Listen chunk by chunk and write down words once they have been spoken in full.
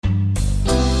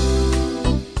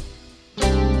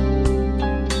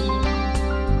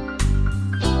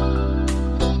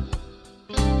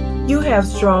have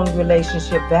strong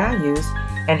relationship values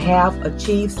and have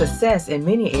achieved success in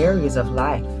many areas of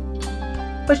life.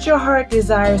 But your heart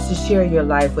desires to share your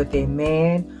life with a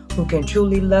man who can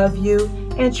truly love you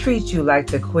and treat you like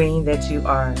the queen that you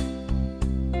are.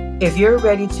 If you're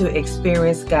ready to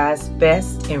experience God's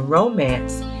best in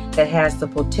romance that has the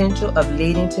potential of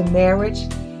leading to marriage,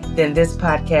 then this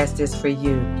podcast is for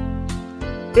you.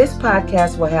 This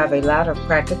podcast will have a lot of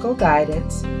practical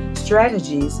guidance,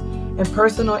 strategies, and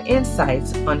personal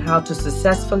insights on how to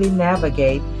successfully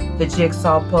navigate the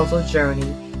jigsaw puzzle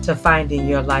journey to finding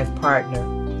your life partner.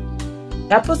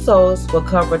 Episodes will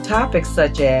cover topics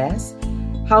such as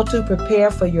how to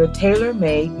prepare for your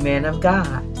tailor-made man of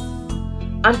God,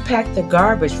 unpack the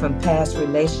garbage from past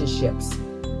relationships,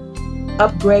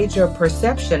 upgrade your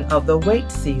perception of the wait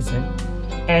season,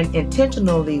 and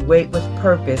intentionally wait with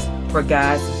purpose for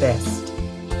God's best.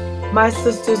 My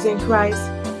sisters in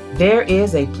Christ, there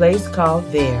is a place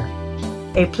called There,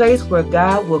 a place where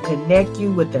God will connect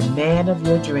you with the man of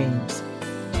your dreams.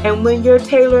 And when your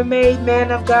tailor-made man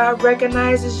of God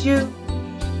recognizes you,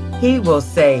 he will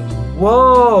say,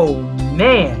 "Whoa,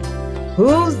 man,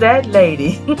 who's that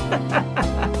lady?"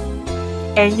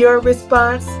 And your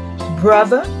response,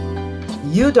 "Brother,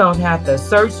 you don't have to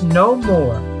search no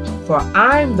more, for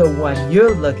I'm the one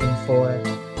you're looking for."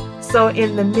 So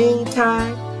in the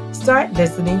meantime, start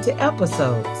listening to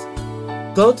episodes.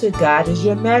 Go to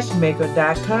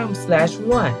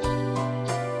godisyourmatchmaker.com/1.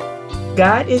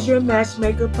 God is Your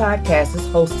Matchmaker Podcast is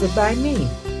hosted by me.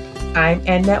 I'm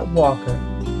Annette Walker,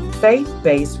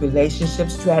 faith-based relationship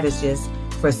strategist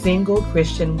for single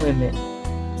Christian women.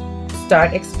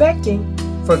 Start expecting,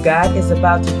 for God is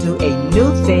about to do a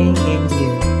new thing in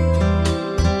you.